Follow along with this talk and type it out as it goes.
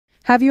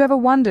Have you ever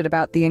wondered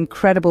about the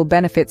incredible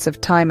benefits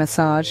of Thai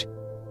massage?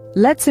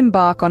 Let's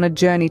embark on a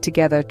journey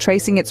together,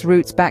 tracing its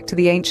roots back to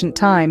the ancient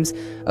times,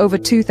 over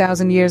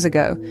 2,000 years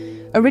ago.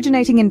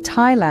 Originating in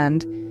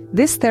Thailand,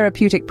 this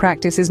therapeutic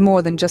practice is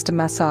more than just a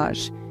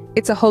massage.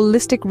 It's a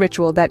holistic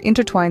ritual that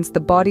intertwines the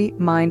body,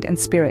 mind, and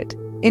spirit.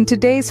 In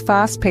today's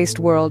fast-paced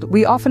world,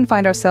 we often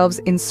find ourselves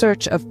in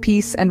search of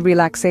peace and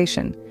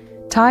relaxation.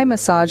 Thai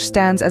massage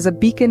stands as a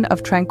beacon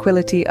of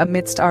tranquility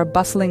amidst our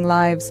bustling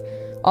lives,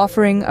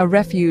 offering a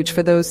refuge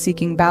for those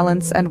seeking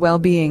balance and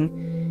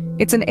well-being.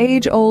 It's an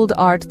age-old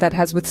art that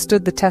has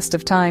withstood the test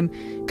of time,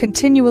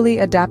 continually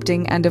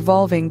adapting and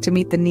evolving to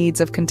meet the needs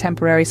of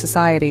contemporary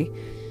society.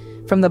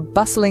 From the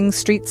bustling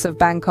streets of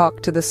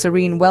Bangkok to the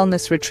serene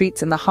wellness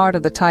retreats in the heart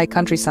of the Thai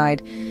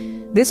countryside,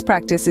 this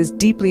practice is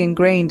deeply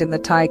ingrained in the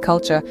Thai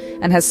culture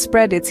and has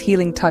spread its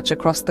healing touch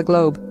across the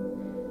globe.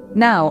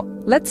 Now,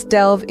 let's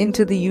delve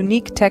into the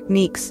unique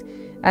techniques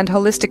and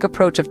holistic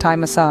approach of Thai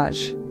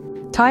massage.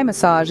 Thai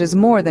massage is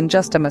more than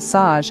just a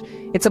massage,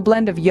 it's a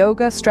blend of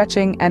yoga,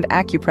 stretching, and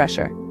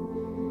acupressure.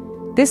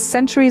 This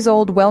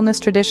centuries-old wellness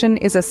tradition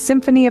is a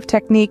symphony of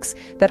techniques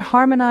that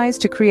harmonize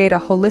to create a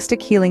holistic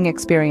healing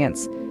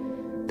experience.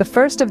 The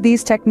first of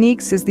these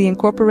techniques is the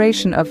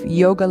incorporation of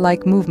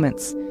yoga-like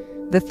movements.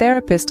 The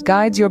therapist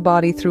guides your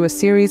body through a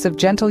series of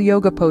gentle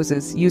yoga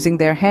poses, using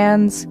their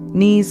hands,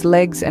 knees,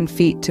 legs, and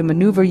feet to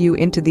maneuver you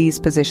into these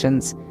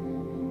positions.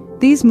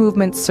 These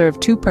movements serve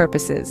two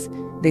purposes.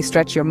 They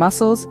stretch your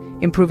muscles,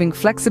 improving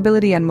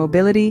flexibility and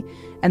mobility,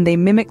 and they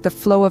mimic the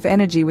flow of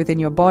energy within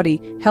your body,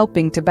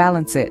 helping to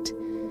balance it.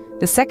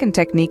 The second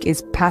technique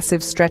is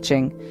passive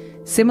stretching.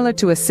 Similar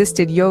to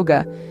assisted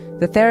yoga,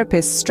 the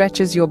therapist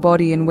stretches your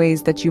body in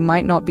ways that you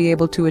might not be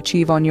able to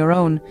achieve on your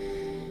own.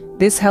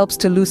 This helps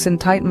to loosen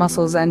tight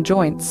muscles and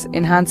joints,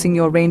 enhancing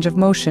your range of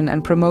motion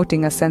and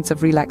promoting a sense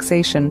of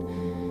relaxation.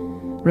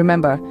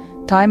 Remember,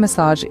 Thai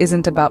massage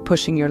isn't about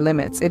pushing your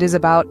limits, it is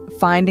about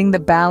finding the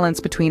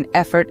balance between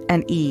effort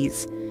and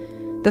ease.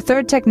 The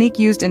third technique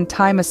used in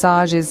Thai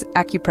massage is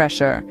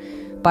acupressure.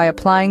 By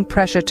applying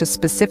pressure to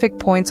specific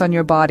points on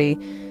your body,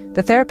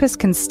 the therapist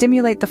can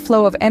stimulate the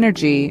flow of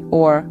energy,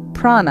 or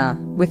prana,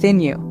 within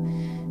you.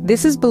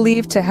 This is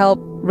believed to help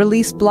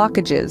release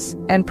blockages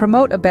and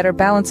promote a better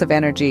balance of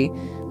energy,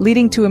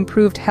 leading to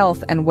improved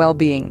health and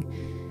well-being.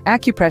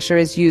 Acupressure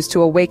is used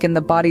to awaken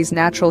the body's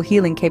natural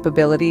healing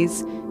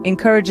capabilities,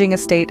 encouraging a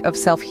state of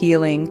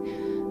self-healing.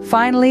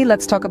 Finally,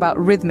 let's talk about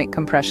rhythmic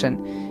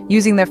compression.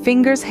 Using their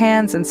fingers,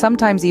 hands, and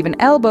sometimes even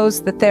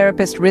elbows, the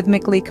therapist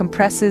rhythmically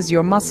compresses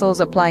your muscles,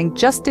 applying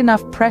just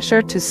enough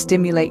pressure to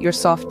stimulate your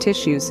soft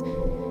tissues.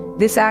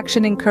 This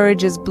action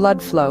encourages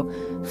blood flow,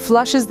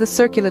 flushes the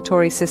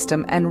circulatory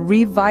system, and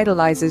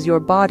revitalizes your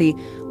body,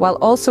 while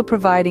also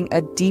providing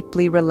a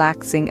deeply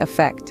relaxing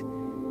effect.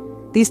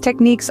 These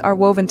techniques are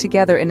woven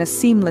together in a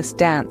seamless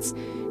dance,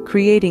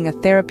 creating a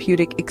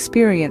therapeutic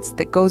experience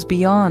that goes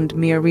beyond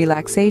mere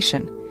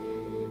relaxation.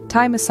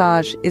 Thai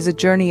massage is a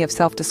journey of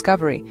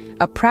self-discovery,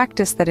 a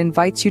practice that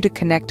invites you to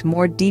connect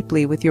more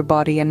deeply with your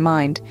body and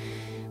mind.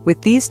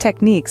 With these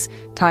techniques,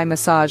 Thai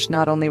massage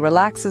not only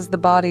relaxes the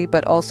body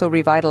but also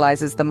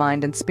revitalizes the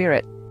mind and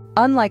spirit.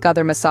 Unlike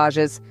other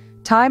massages,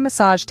 Thai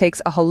massage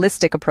takes a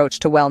holistic approach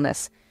to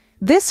wellness.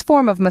 This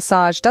form of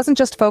massage doesn't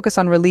just focus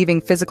on relieving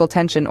physical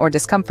tension or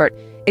discomfort,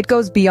 it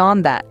goes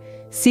beyond that,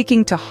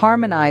 seeking to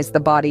harmonize the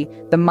body,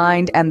 the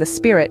mind, and the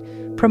spirit,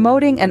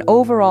 promoting an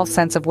overall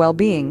sense of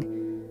well-being.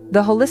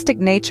 The holistic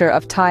nature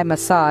of Thai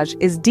massage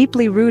is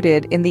deeply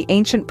rooted in the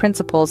ancient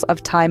principles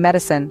of Thai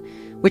medicine,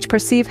 which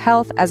perceive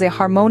health as a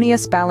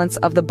harmonious balance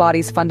of the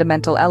body's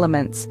fundamental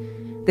elements.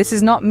 This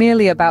is not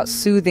merely about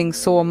soothing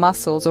sore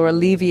muscles or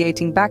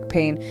alleviating back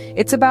pain,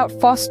 it's about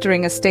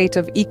fostering a state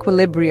of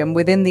equilibrium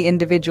within the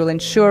individual,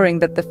 ensuring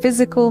that the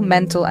physical,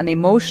 mental, and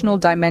emotional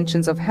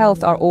dimensions of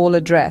health are all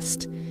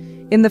addressed.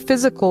 In the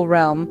physical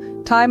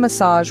realm, Thai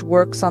massage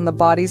works on the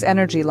body's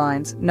energy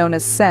lines, known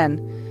as sen.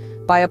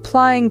 By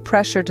applying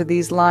pressure to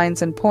these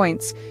lines and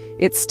points,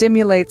 it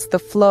stimulates the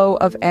flow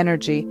of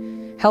energy,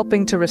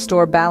 helping to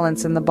restore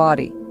balance in the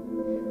body.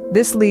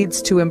 This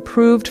leads to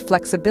improved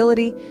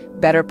flexibility,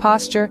 better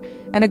posture,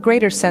 and a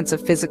greater sense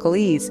of physical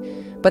ease.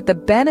 But the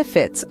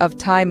benefits of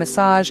Thai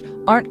massage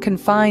aren't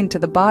confined to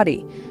the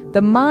body.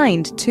 The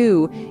mind,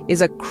 too,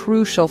 is a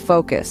crucial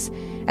focus.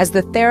 As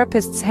the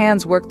therapist's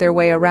hands work their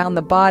way around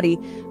the body,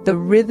 the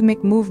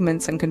rhythmic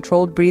movements and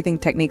controlled breathing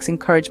techniques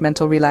encourage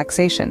mental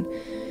relaxation.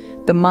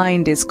 The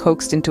mind is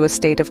coaxed into a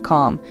state of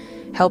calm,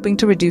 helping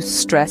to reduce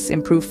stress,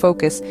 improve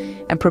focus,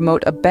 and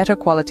promote a better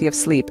quality of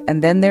sleep.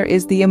 And then there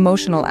is the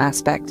emotional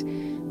aspect.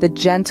 The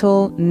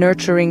gentle,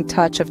 nurturing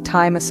touch of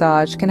Thai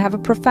massage can have a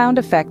profound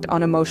effect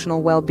on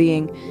emotional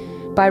well-being.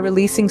 By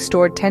releasing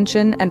stored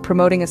tension and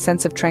promoting a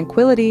sense of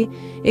tranquility,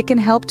 it can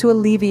help to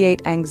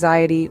alleviate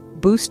anxiety,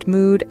 boost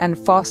mood, and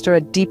foster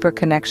a deeper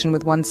connection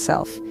with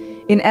oneself.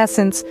 In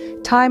essence,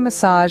 Thai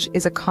massage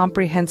is a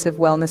comprehensive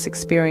wellness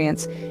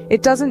experience.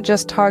 It doesn't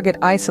just target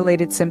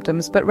isolated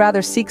symptoms, but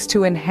rather seeks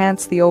to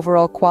enhance the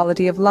overall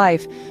quality of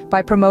life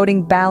by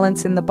promoting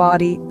balance in the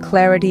body,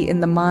 clarity in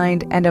the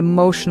mind, and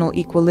emotional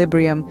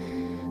equilibrium.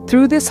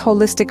 Through this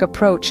holistic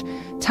approach,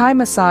 Thai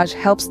massage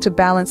helps to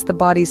balance the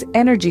body's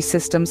energy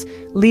systems,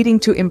 leading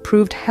to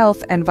improved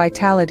health and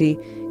vitality.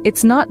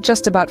 It's not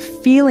just about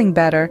feeling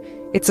better,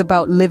 it's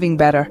about living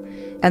better.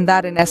 And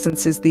that, in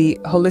essence, is the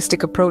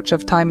holistic approach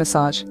of Thai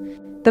massage.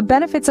 The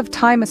benefits of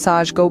Thai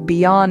massage go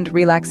beyond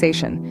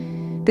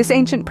relaxation. This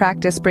ancient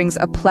practice brings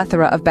a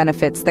plethora of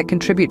benefits that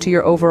contribute to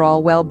your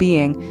overall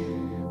well-being.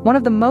 One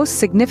of the most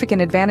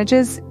significant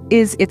advantages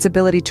is its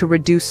ability to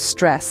reduce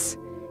stress.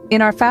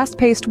 In our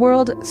fast-paced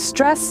world,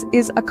 stress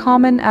is a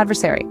common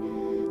adversary.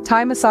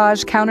 Thai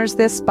massage counters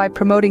this by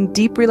promoting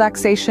deep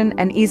relaxation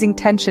and easing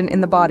tension in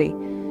the body.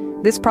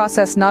 This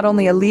process not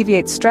only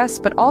alleviates stress,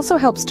 but also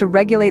helps to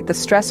regulate the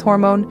stress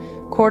hormone,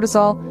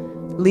 cortisol,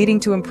 leading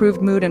to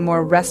improved mood and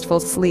more restful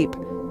sleep.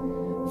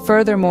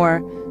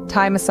 Furthermore,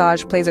 Thai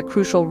massage plays a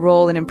crucial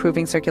role in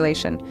improving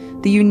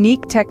circulation. The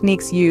unique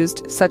techniques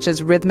used, such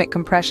as rhythmic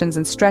compressions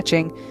and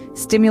stretching,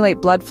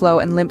 stimulate blood flow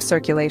and lymph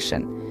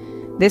circulation.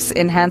 This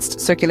enhanced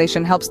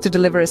circulation helps to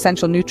deliver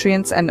essential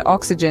nutrients and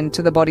oxygen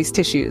to the body's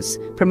tissues,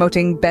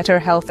 promoting better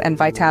health and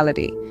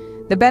vitality.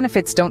 The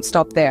benefits don't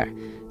stop there.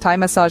 Thai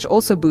massage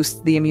also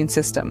boosts the immune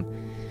system.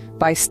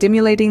 By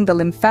stimulating the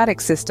lymphatic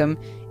system,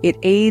 it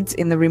aids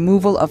in the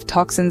removal of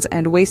toxins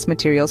and waste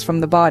materials from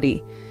the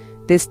body.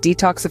 This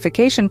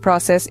detoxification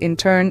process, in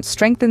turn,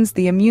 strengthens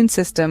the immune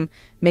system,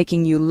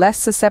 making you less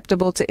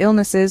susceptible to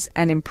illnesses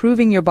and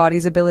improving your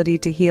body's ability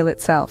to heal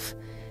itself.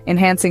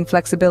 Enhancing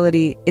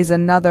flexibility is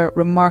another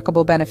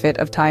remarkable benefit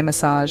of Thai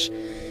massage.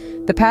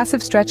 The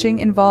passive stretching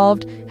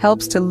involved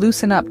helps to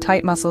loosen up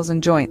tight muscles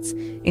and joints,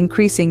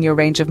 increasing your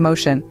range of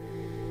motion.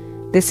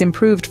 This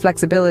improved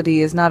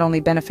flexibility is not only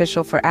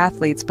beneficial for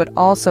athletes but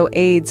also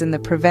aids in the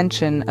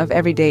prevention of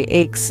everyday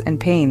aches and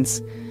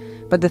pains.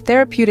 But the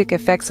therapeutic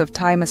effects of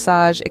Thai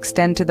massage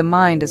extend to the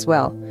mind as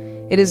well.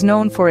 It is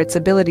known for its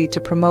ability to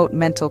promote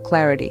mental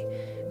clarity.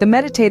 The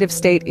meditative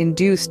state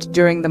induced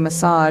during the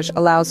massage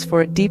allows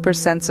for a deeper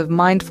sense of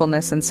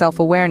mindfulness and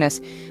self-awareness,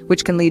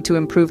 which can lead to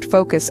improved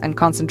focus and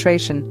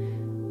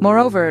concentration.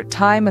 Moreover,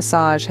 Thai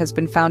massage has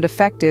been found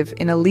effective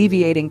in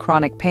alleviating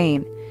chronic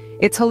pain.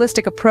 Its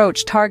holistic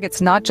approach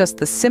targets not just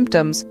the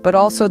symptoms, but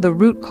also the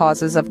root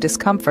causes of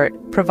discomfort,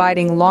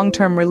 providing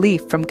long-term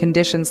relief from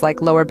conditions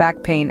like lower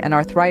back pain and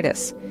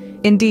arthritis.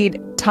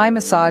 Indeed, Thai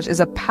massage is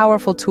a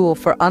powerful tool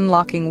for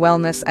unlocking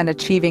wellness and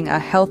achieving a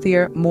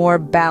healthier, more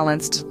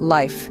balanced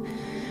life.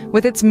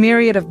 With its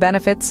myriad of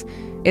benefits,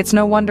 it's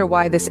no wonder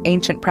why this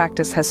ancient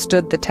practice has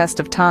stood the test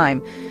of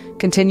time,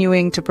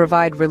 continuing to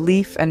provide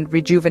relief and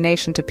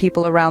rejuvenation to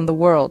people around the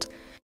world.